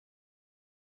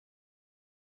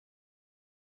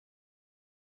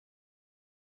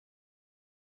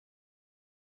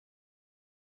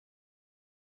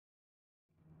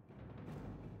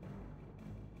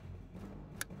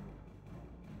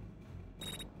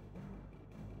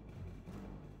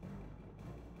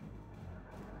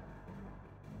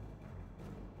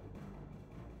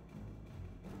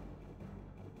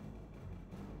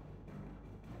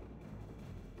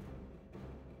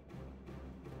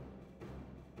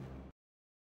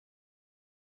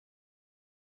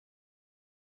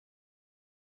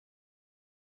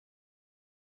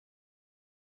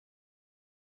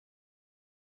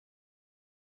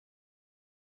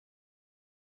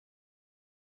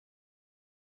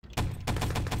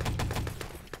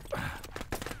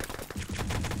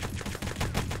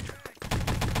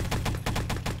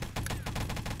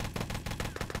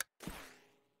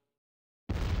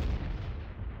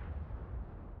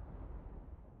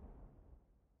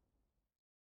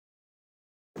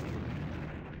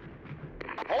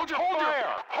Hold your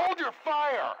fire! Hold your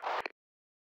fire!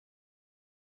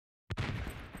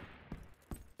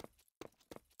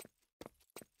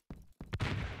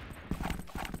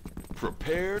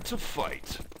 Prepare to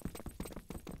fight.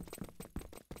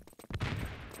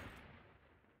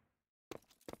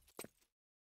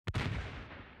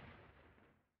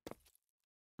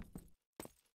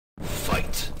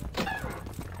 Fight.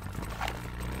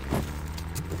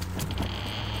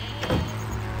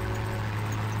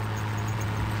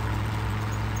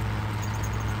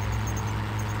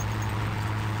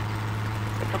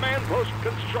 Command post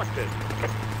constructed.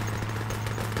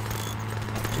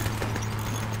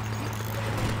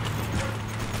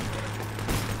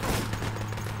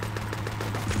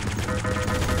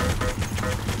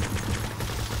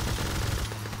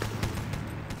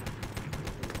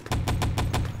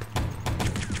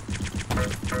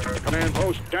 Command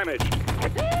post damaged.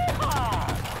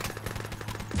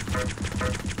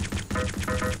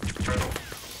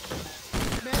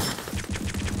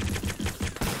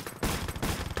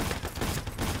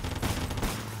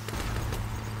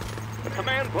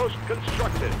 Command post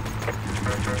constructed.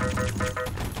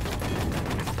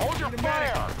 Hold your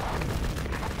fire!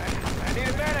 I need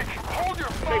a medic! Hold your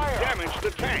fire! They've damaged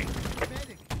the tank.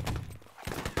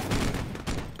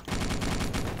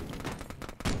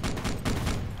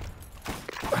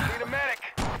 I need a medic!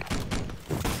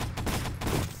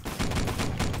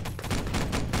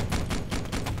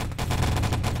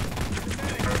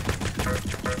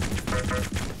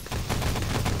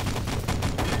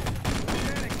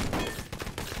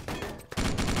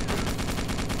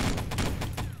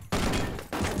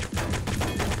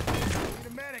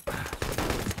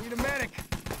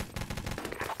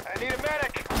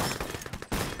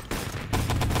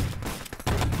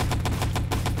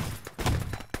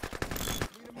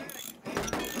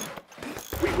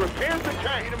 Repaired the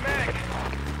tank. Need a medic.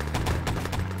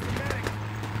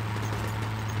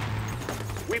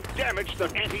 We've damaged the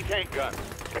anti-tank gun.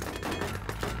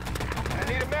 I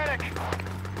need a medic.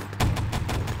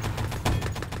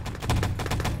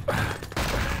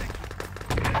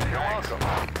 You're welcome.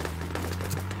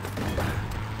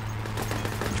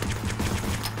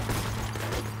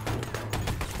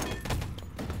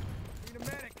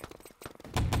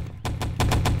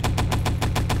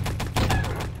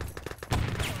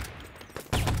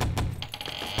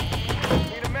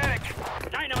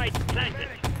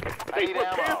 They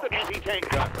repaired the anti-tank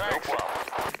gun. Thanks.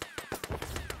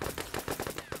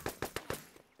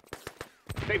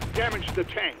 They've damaged the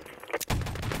tank.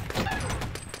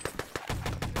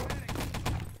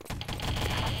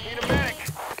 Need a medic.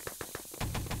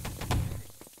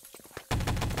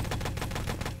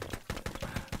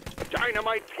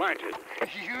 Dynamite planted.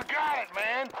 You got it,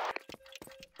 man.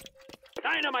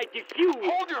 Dynamite defused.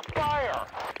 Hold your fire.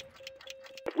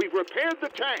 We've repaired the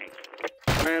tank.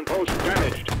 Command post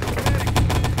damaged.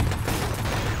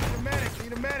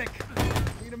 Need a medic.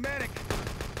 Need a medic.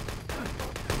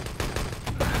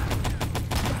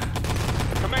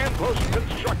 Command post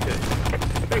constructed.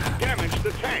 They've damaged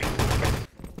the tank.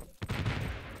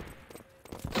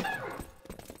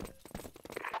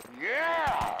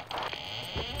 Yeah!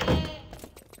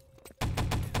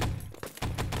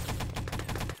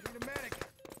 Need a medic.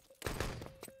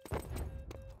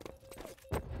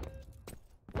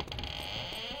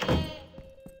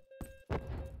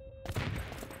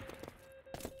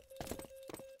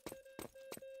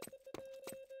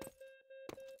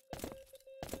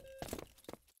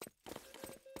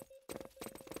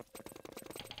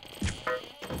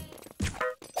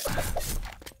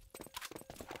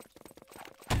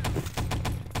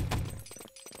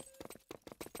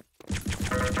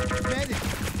 Medic.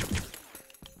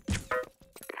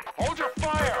 Hold your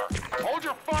fire! Hold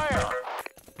your fire!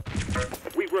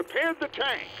 We've repaired the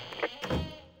tank.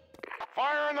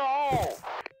 Fire in the hole!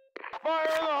 Fire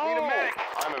in the hole! Need a medic!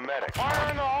 I'm a medic.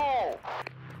 Fire in the hole!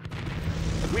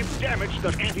 We've damaged the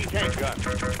anti-tank gun.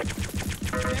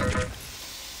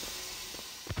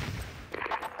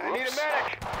 I need a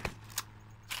medic!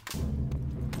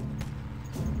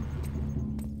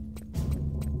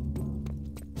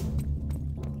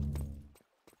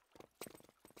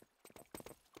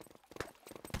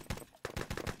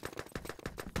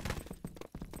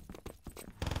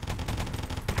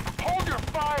 Hold your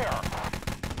fire!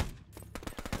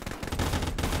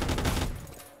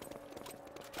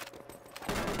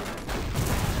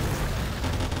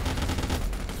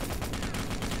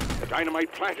 The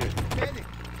dynamite planted. Medic!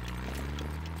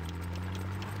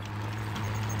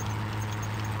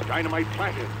 The dynamite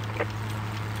planted.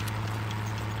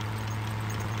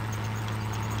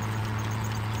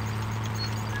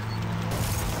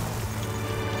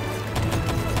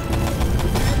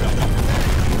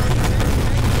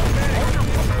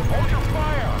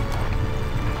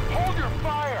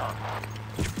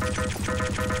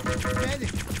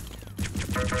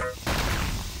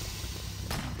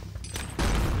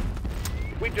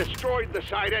 We destroyed the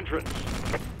side entrance.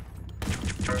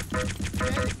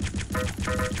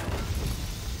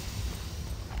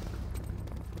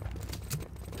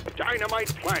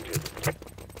 Dynamite planted.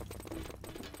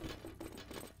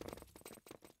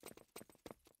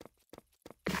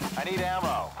 I need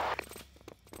ammo.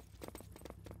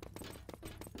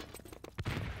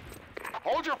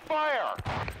 Hold your fire!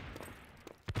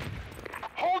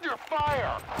 Hold your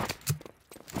fire!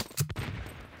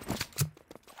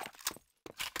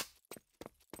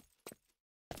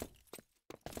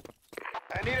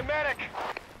 I need a medic!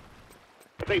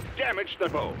 They've damaged the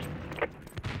boat.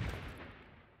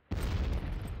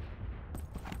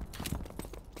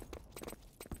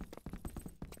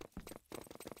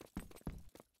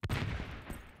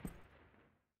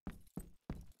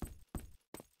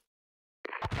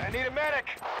 I need a medic!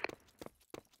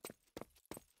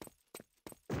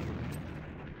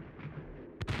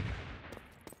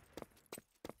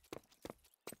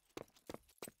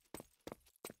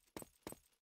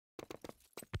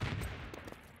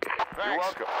 Thanks. You're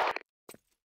welcome.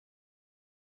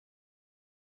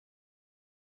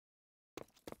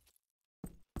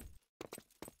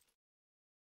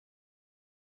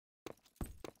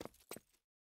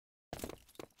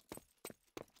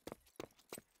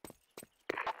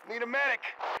 Need a medic!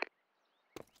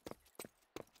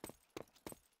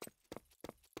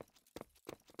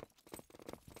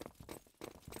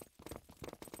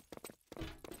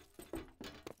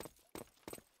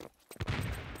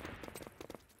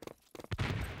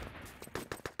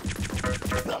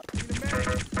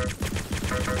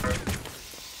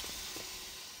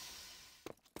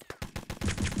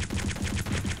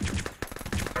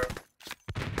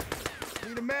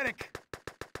 Need a medic!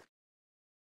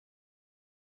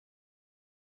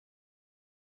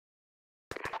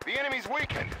 The enemy's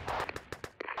weakened.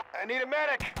 I need a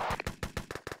medic.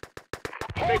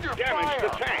 Hold your They've damaged fire. the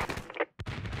tank.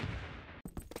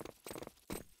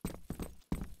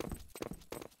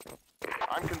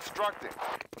 I'm constructing.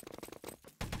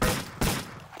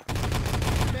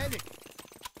 Medic.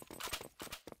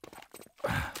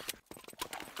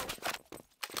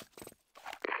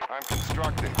 I'm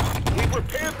constructing. We've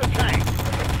repaired the tank.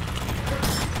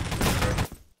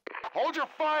 Hold your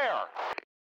fire.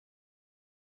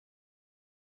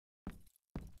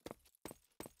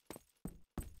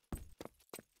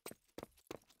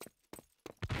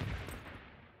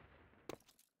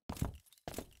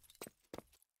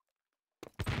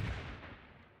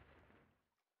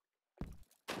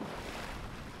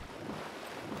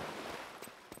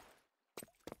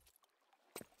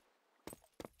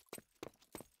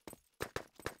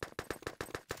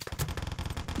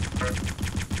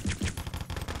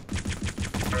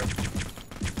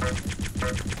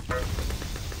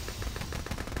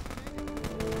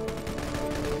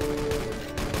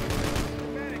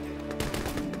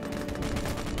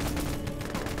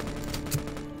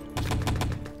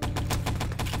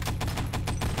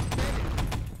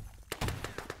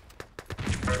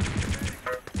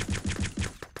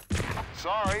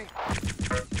 Sorry.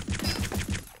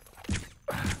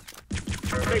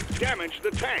 They've damaged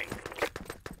the tank.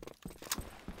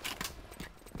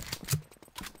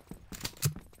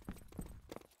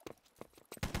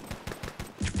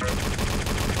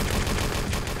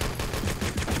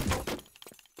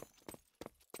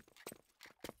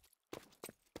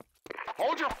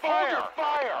 Hold your fire. Hold your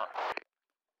fire.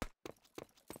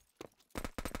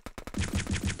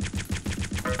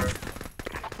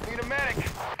 Need a medic.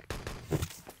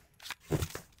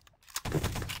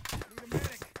 Need a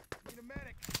medic. Need a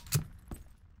medic.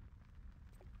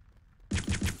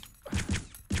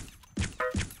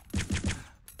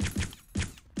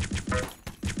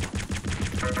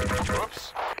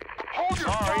 Whoops. Hold your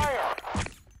fire.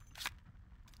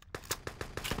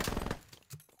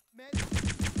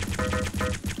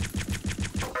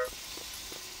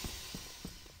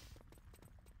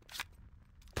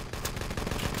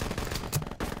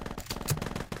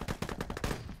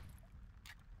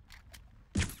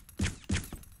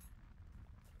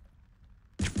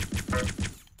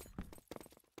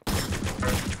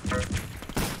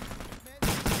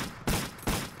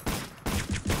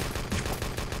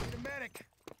 Need a medic.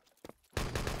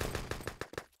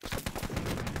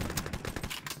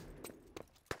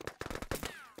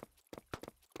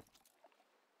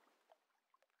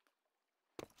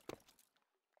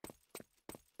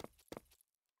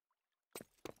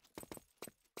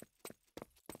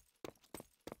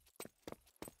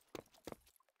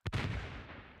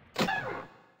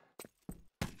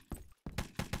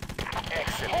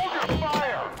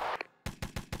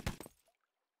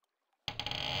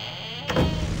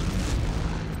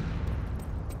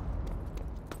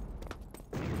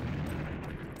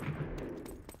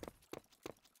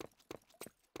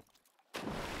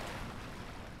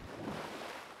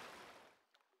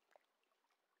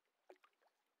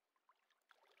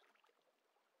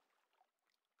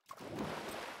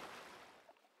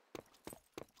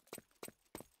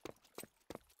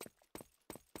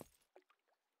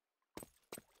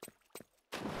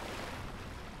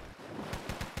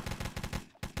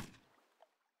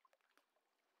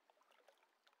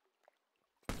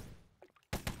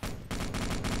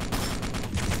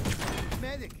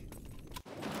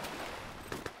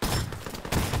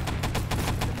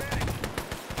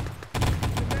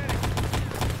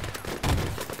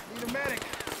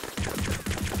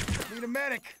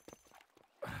 medic.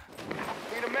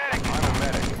 Need a medic. I'm a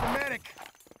medic. Need a medic.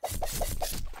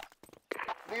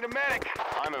 Need a medic.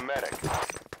 I'm a medic.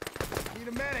 Need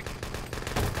a medic.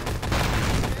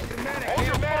 Need a medic. Hold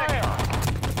your fire.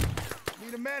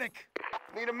 Need a medic.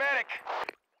 Need a medic.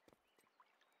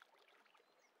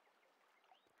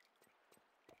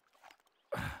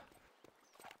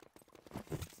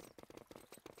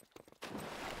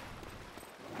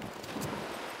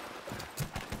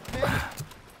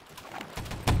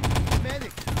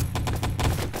 Medic.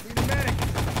 Need a medic.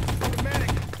 Need a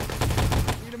medic.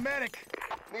 Need a medic.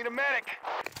 Need a medic.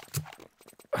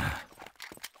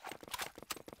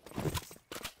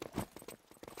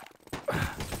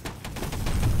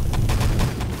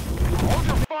 Hold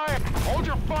your fire. Hold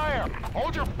your fire.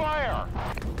 Hold your fire.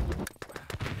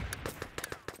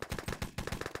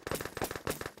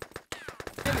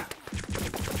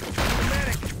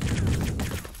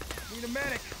 Need a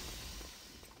medic.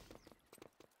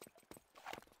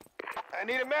 I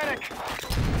need a medic.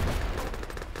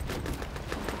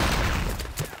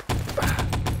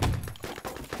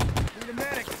 Need a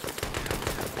medic.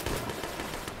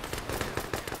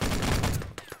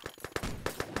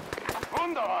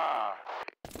 Onda.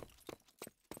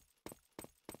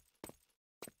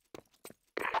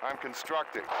 I'm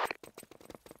constructing.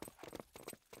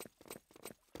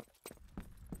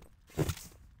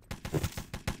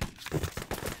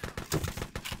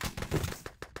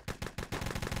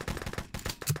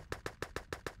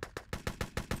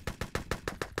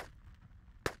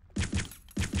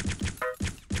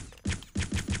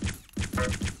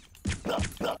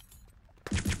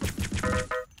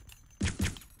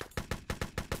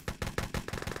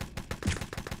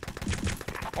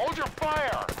 Hold your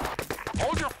fire!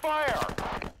 Hold your fire!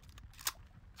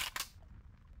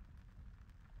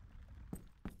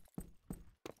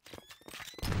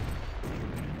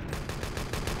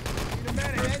 Need a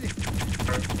medic.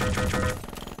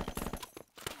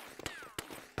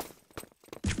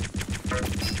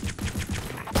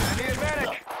 I need a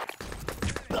medic!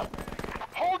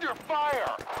 Hold your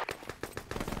fire!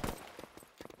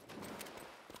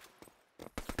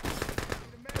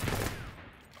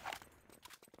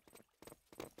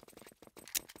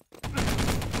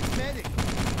 Medic.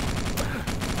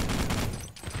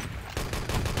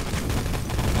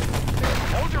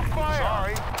 Hold your fire!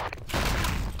 Sorry.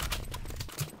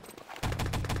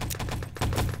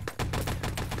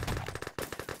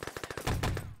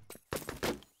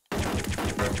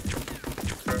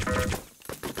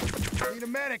 Need a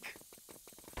medic.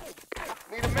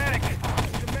 Need a medic!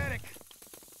 Need a medic.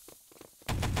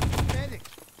 Medic.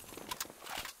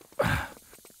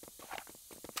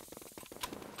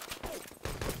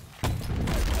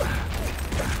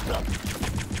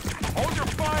 Hold your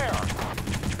fire!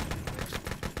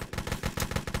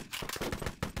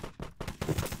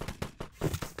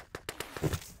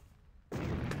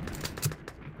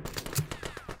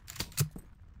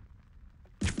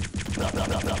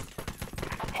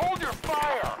 Hold your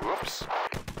fire! Whoops.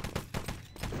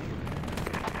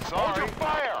 Sorry. Hold your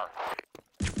fire!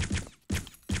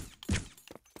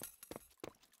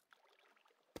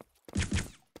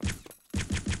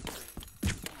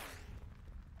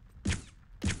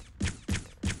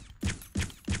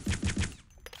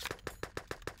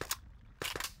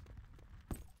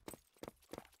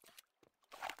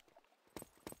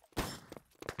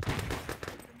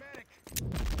 Need a medic.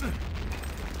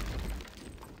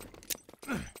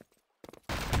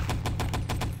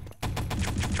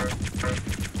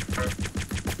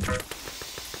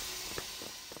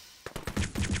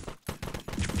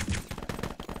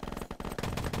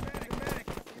 Medic.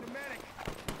 Need a medic.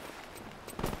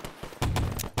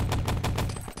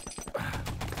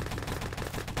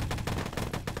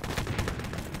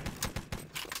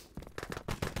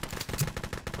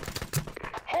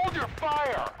 Hold your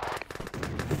fire!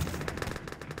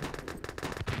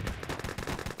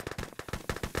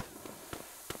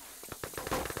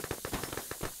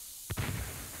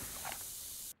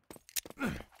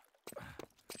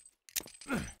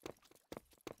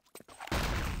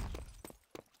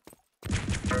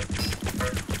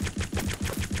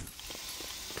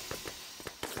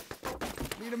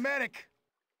 Need a medic.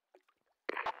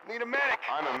 Need a medic!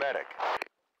 I'm a medic.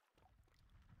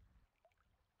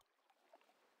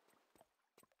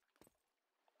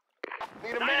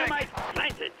 Need a medic! Dynamite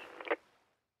planted.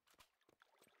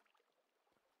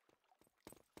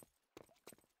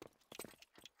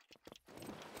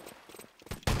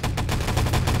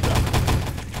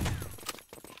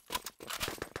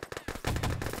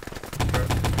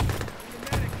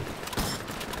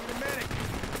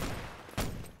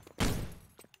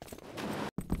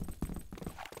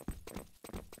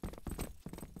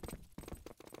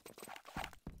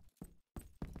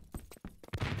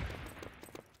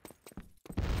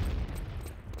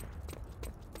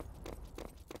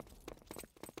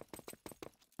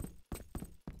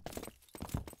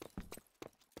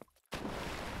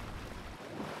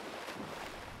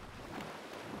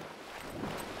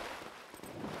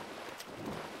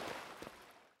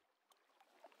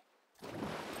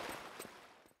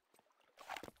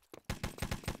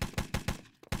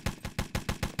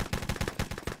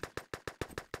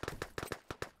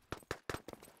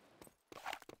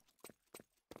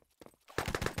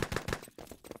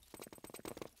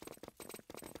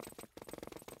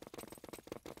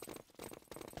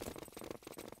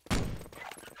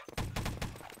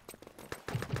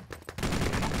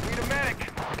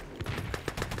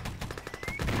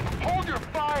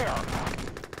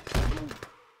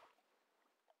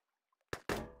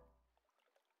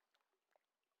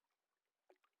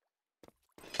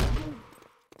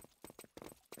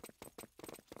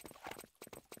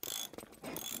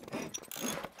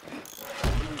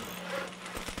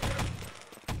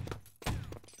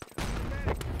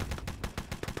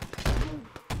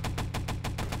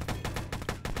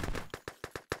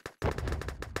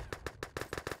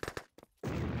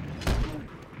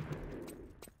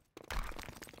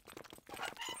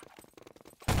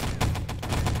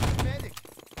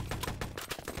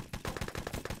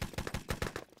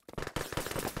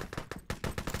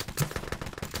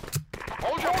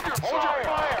 Hold your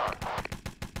fire!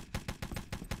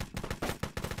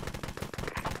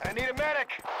 I need a medic!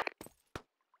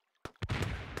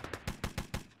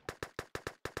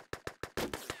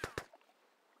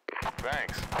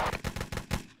 Thanks.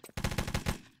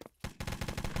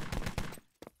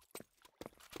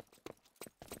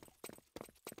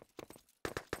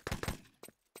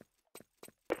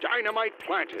 Dynamite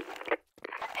planted.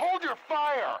 Hold your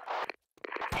fire!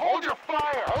 Hold your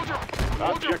fire! Hold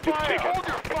your Objective fire! taken. Hold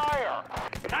your fire!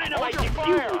 Dynamite Hold your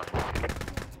fire! defused.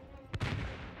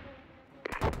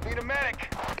 Need a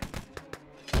medic!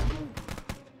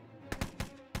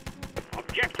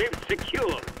 Objective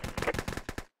secured.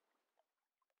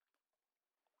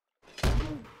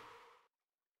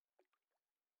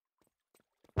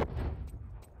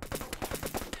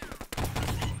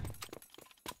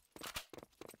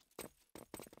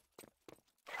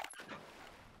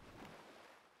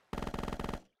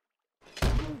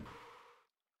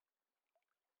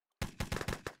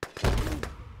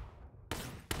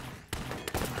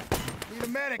 Need a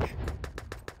medic.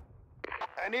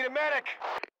 I need a medic!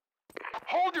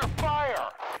 Hold your fire!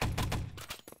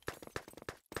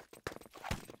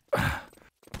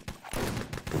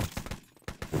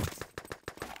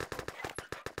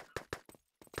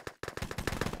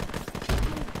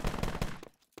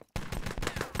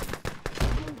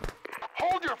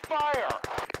 Hold your fire!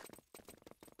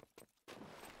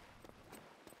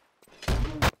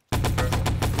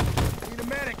 Need a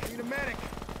medic. Need a medic.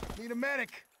 Need a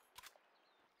medic.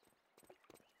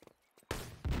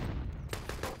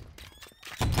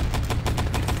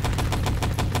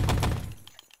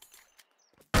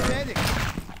 Medic.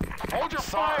 Hold your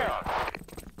fire!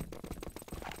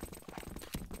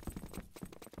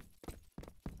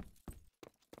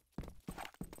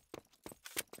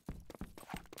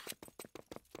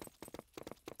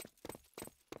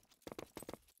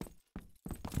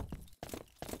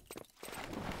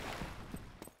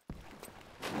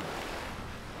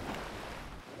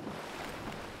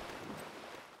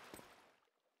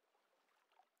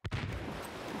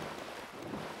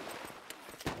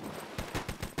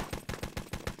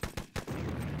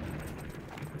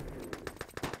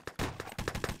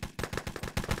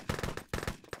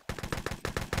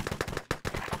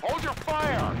 Hold your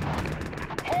fire!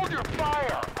 Hold your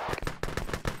fire!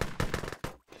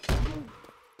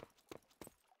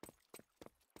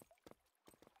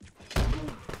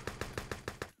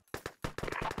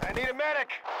 I need a medic!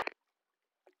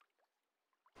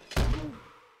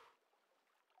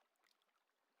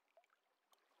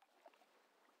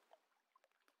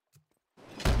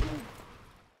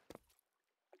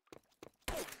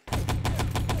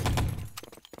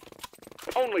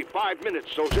 Only 5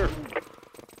 minutes, soldier.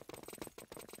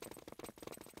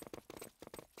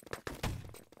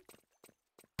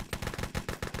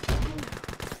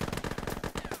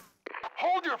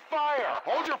 Hold your fire!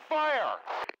 Hold your fire!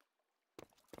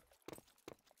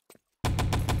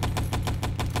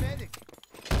 Medic.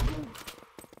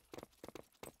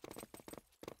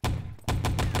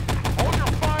 Hold your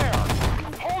fire!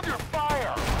 Hold your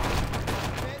fire!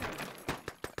 Medic.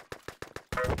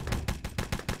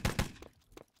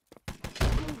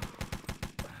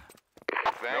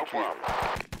 Thank you.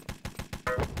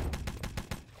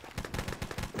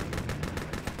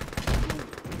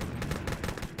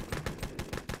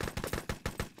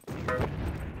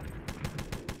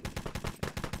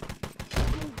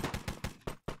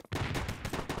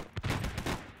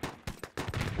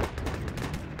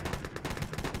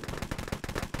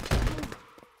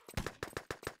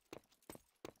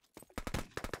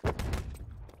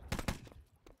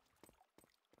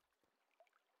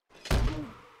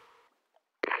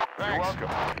 You're welcome.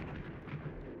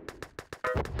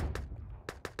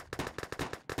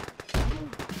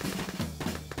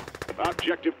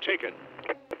 Objective taken.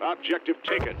 Objective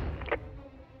taken.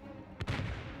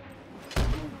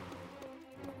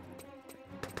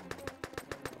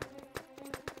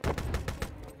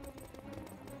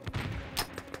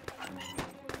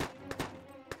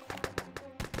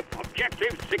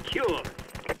 Objective secure.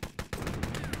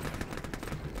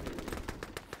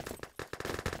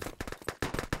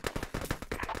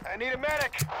 I need a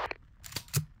medic!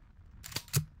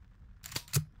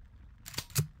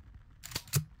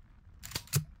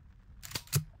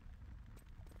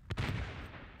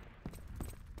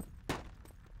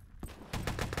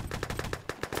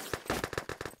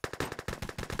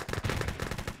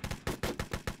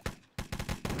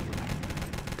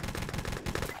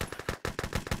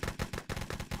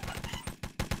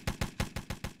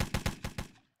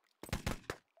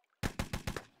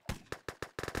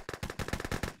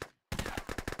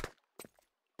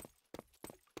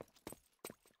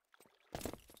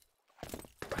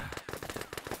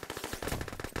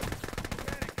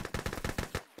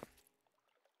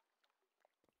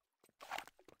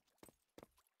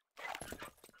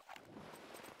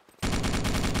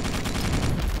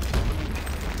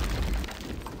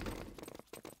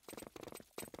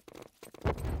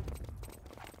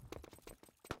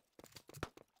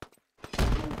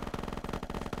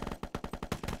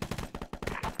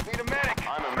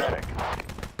 I'm a medic.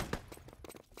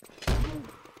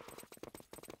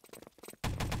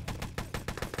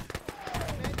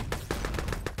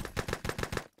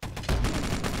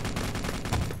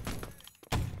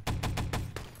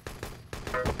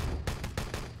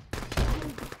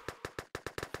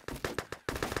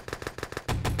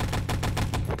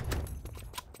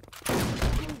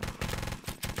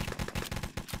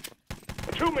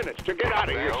 Two minutes to get out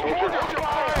of here, soldier. Hold your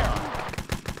fire!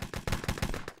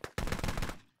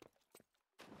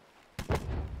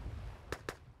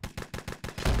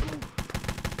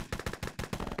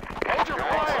 Hold your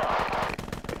fire!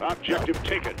 Objective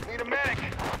taken. Need a medic!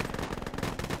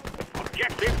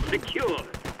 Objective secured.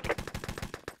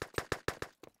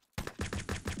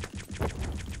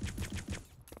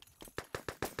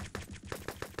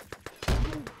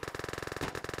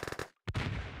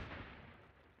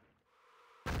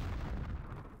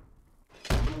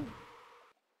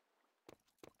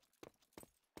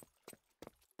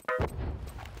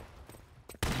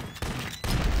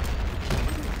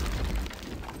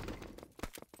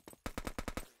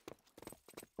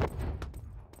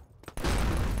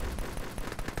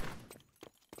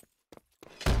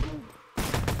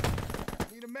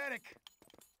 Need a medic.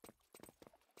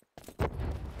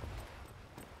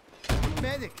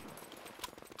 Medic.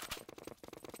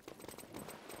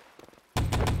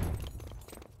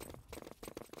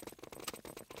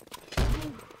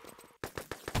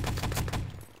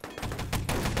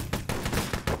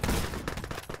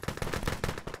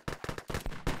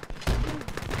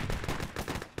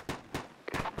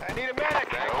 I need a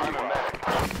medic! I'm a medic.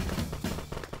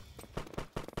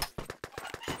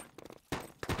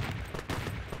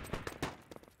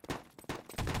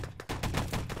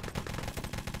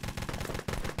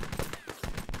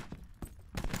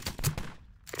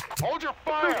 Hold your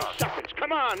fire! 30 seconds.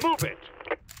 Come on, move it.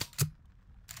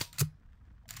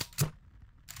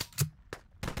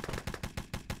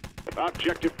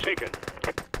 Objective taken.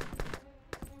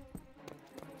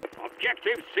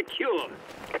 Objective secured.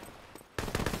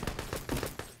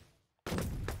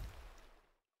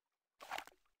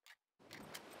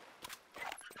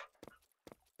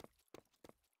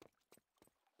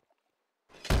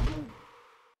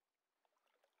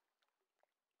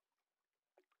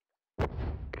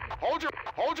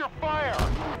 Hold your fire!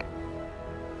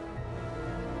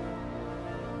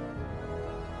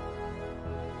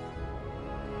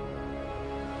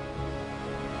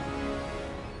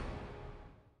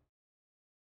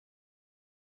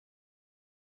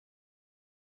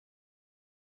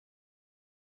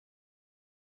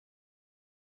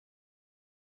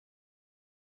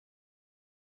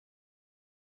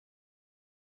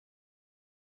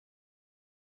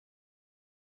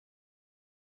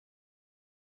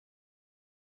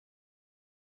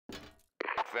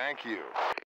 Thank you.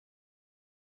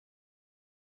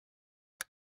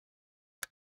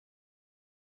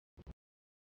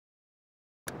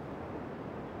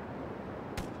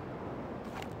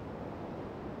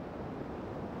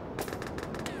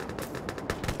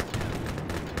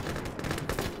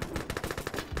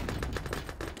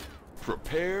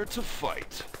 Prepare to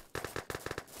fight.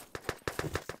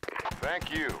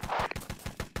 Thank you.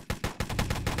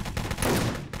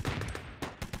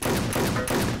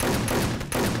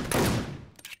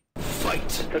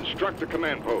 Fight. Construct a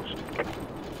command post. Thanks.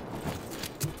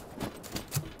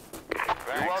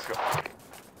 You're welcome.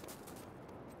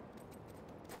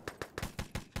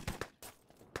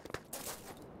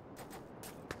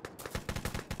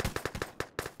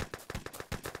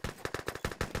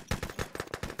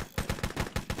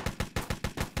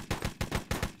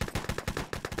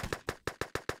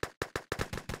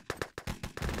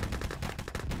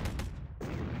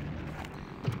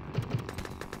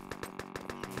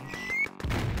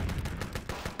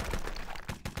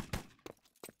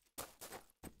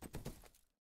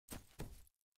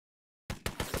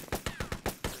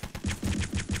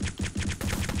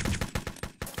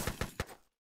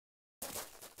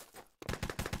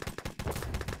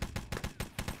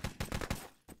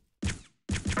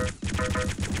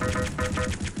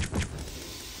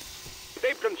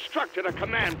 They've constructed a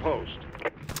command post.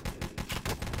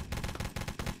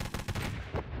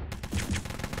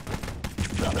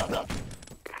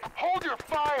 Hold your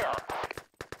fire!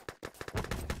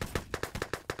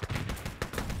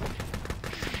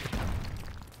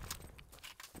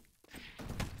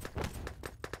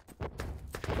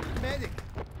 Medic.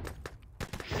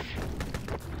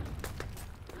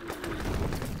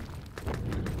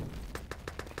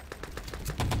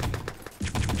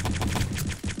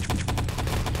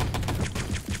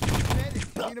 Medic.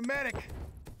 Need a medic.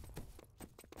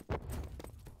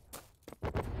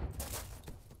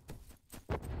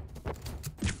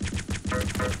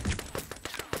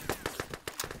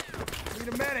 Need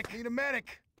a medic. Need a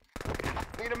medic.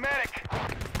 Need a medic.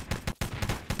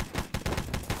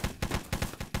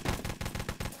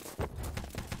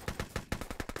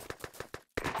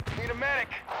 Need a medic.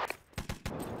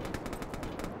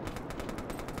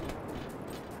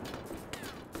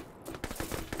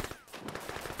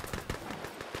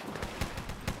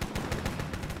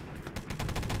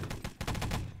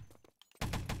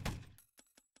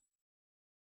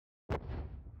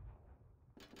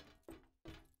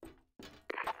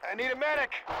 I need a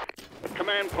medic.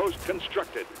 Command post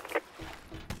constructed.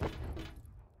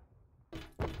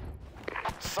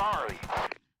 Sorry.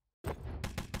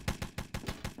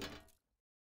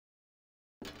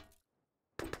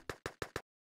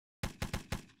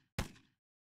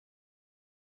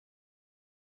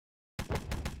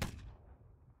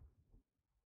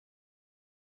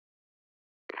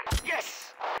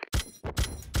 Yes!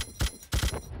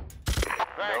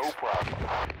 Thanks. No problem.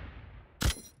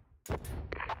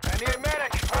 I need a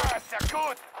medic! Ah, c'est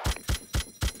good!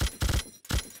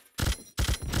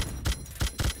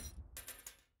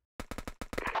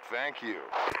 Thank you.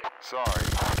 Sorry.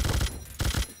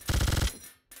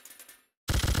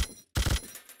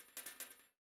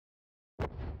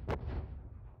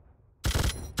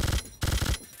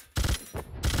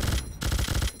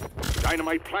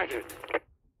 Dynamite planted.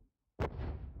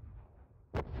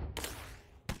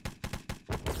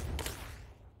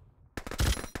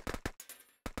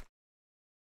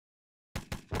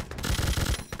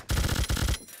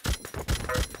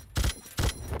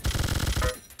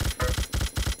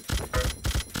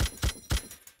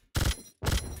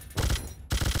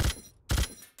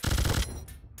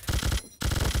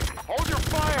 Hold your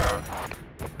fire!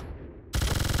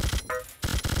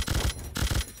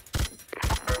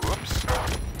 Whoops.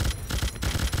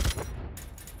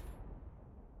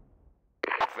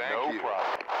 Thank you. No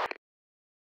problem.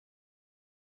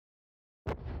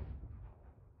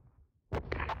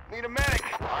 Need a medic.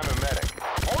 I'm a medic.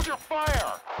 Hold your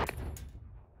fire!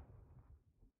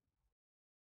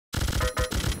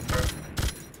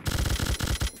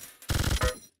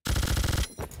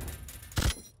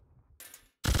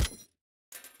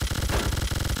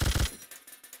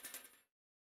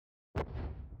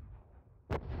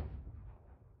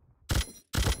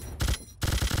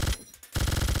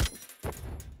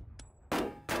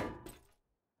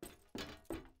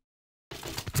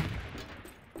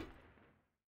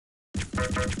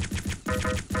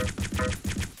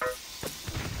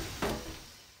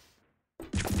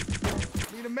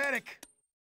 Need a medic.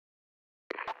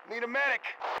 Need a medic.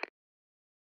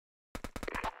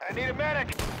 I need a medic.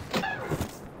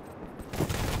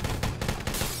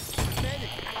 Medic.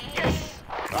 Yes!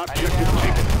 Objective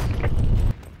taken.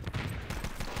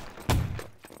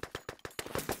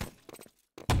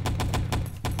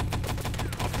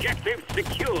 Objective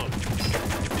secured.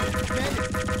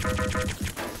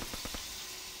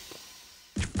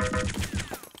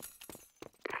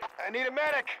 I need a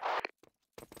medic.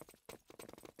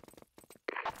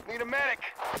 Need a medic.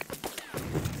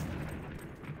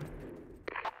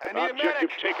 I need a medic.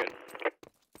 Objective taken.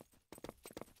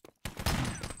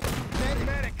 Medic.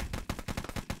 Medic.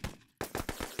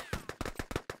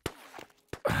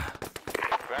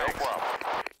 No problem.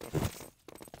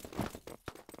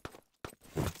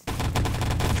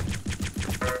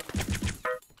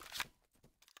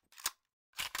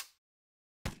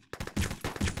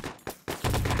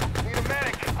 Need a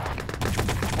medic.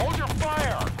 Hold your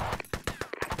fire.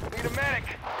 Need a medic.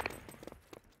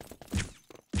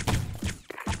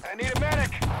 I need a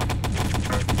medic.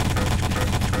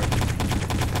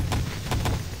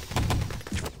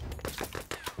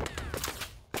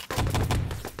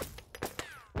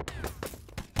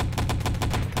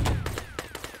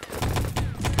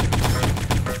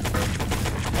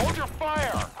 Hold your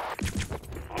fire.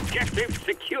 Objective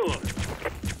secured.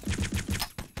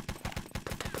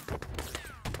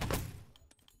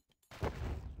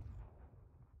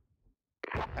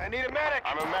 I need a medic.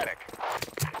 I'm a medic.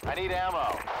 I need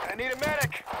ammo. I need a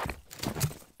medic.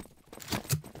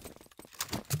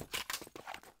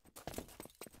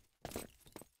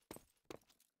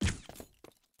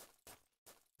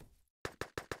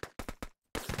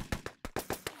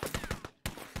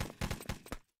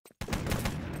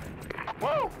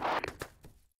 Whoa!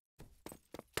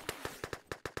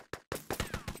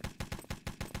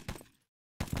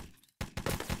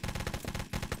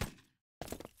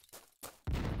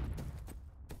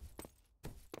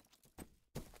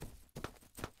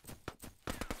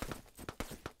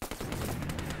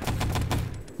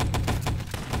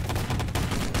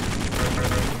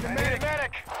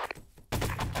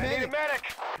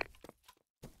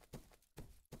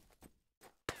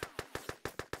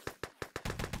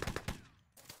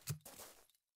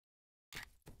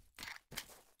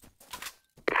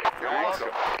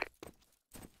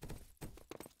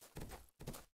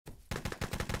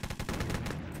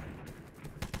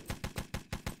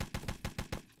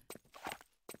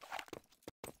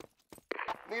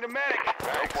 Need a medic.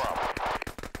 No problem.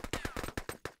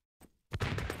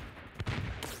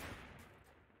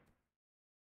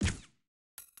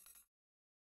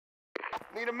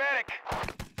 Need a medic.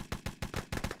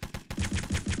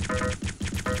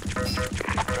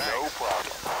 No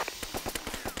problem.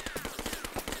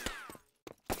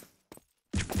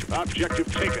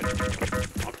 Objective taken.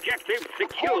 Objective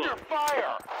Hold secure. your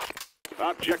fire!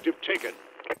 Objective taken.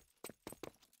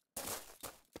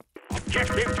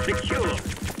 Objective secure.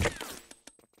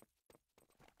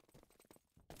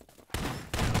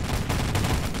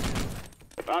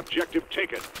 Objective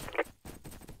taken.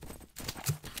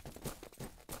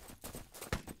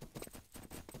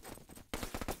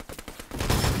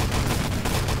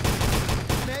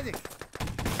 Medic.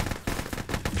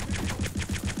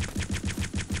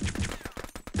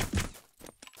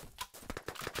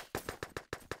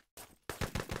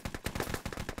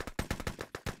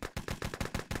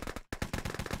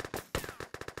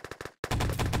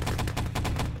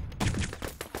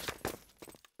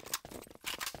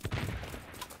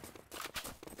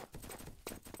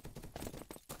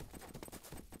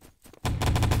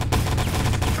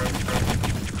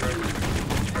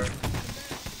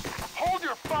 Hold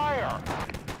your fire!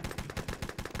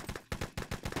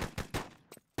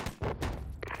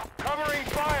 Covering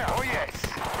fire! Oh, yes.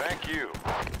 Thank you.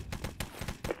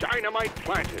 Dynamite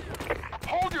planted.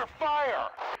 Hold your fire!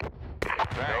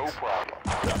 Thanks. No problem.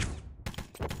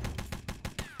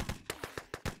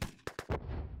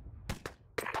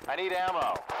 I need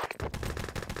ammo.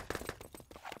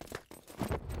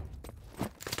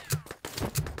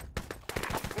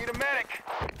 Need a medic.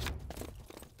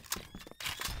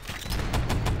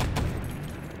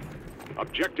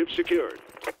 Objective secured.